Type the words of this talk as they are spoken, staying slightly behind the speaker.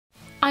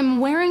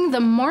I'm wearing the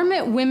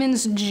Marmot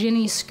women's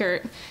Ginny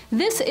skirt.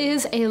 This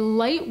is a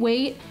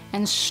lightweight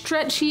and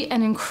stretchy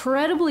and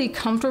incredibly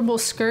comfortable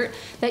skirt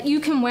that you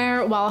can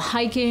wear while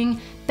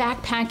hiking,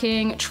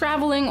 backpacking,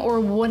 traveling,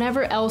 or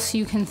whatever else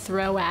you can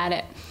throw at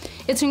it.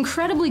 It's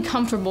incredibly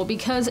comfortable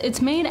because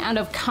it's made out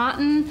of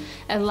cotton,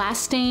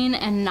 elastane,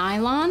 and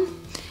nylon.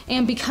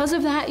 And because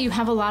of that, you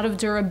have a lot of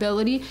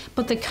durability,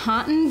 but the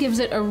cotton gives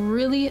it a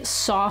really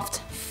soft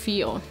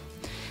feel.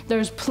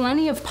 There's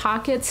plenty of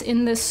pockets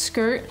in this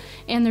skirt,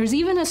 and there's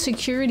even a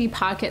security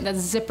pocket that's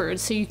zippered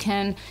so you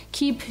can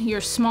keep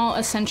your small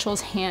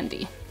essentials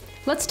handy.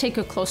 Let's take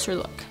a closer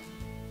look.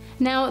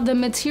 Now, the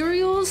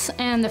materials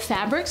and the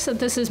fabrics that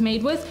this is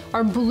made with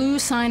are Blue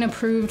Sign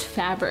approved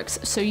fabrics,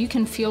 so you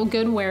can feel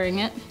good wearing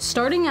it.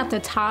 Starting at the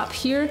top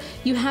here,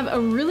 you have a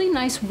really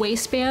nice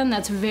waistband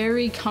that's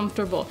very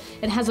comfortable.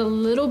 It has a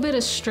little bit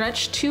of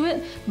stretch to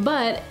it,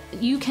 but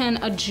you can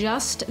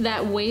adjust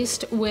that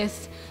waist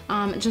with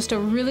just a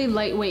really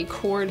lightweight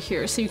cord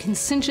here, so you can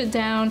cinch it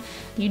down.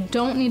 You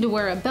don't need to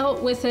wear a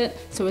belt with it,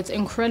 so it's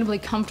incredibly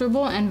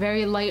comfortable and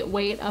very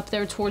lightweight up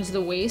there towards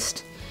the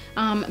waist.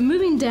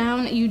 Moving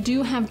down, you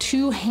do have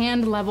two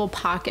hand-level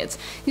pockets.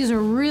 These are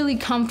really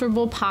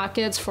comfortable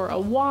pockets for a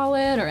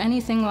wallet or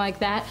anything like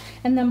that.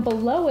 And then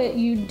below it,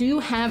 you do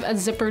have a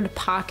zippered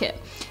pocket.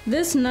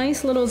 This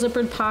nice little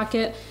zippered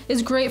pocket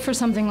is great for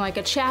something like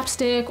a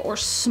chapstick or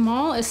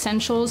small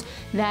essentials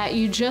that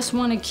you just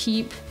want to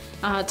keep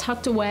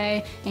tucked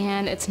away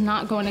and it's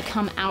not going to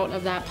come out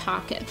of that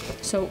pocket.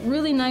 So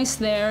really nice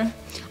there.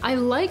 I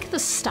like the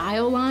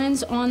style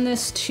lines on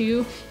this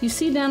too. You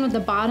see down at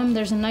the bottom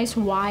there's a nice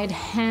wide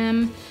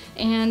hem,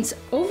 and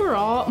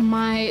overall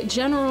my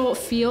general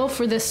feel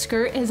for this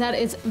skirt is that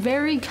it's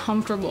very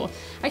comfortable.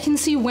 I can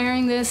see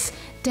wearing this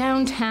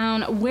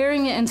downtown,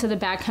 wearing it into the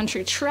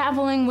backcountry,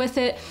 traveling with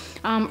it.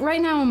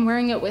 Right now I'm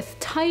wearing it with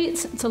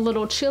tights. It's a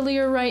little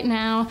chillier right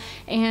now,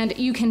 and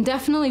you can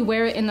definitely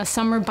wear it in the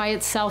summer by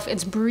itself.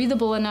 It's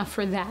breathable enough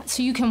for that.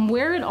 So you can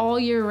wear it all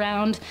year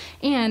round,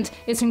 and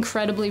it's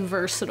incredibly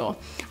versatile.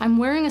 I'm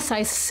wearing a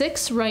size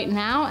 6 right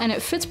now, and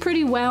it fits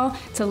pretty well.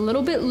 It's a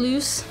little bit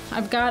loose.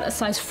 I've got a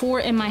size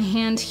 4 in my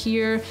hand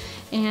here,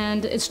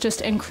 and it's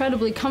just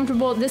incredibly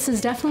comfortable. This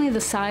is definitely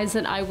the size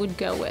that I would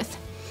go with.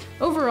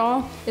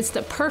 Overall, it's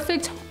the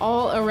perfect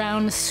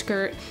all-around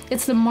skirt.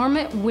 It's the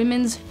Marmot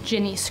women's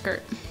Ginny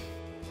skirt.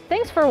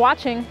 Thanks for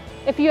watching.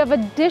 If you have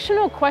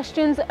additional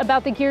questions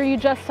about the gear you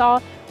just saw,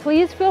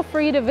 please feel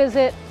free to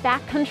visit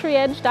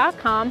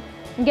backcountryedge.com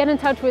and get in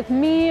touch with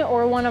me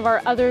or one of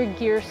our other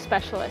gear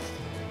specialists.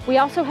 We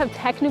also have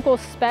technical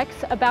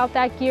specs about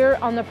that gear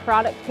on the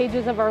product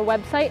pages of our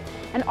website,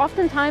 and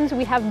oftentimes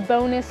we have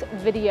bonus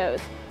videos.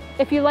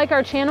 If you like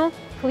our channel,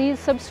 please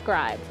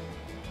subscribe.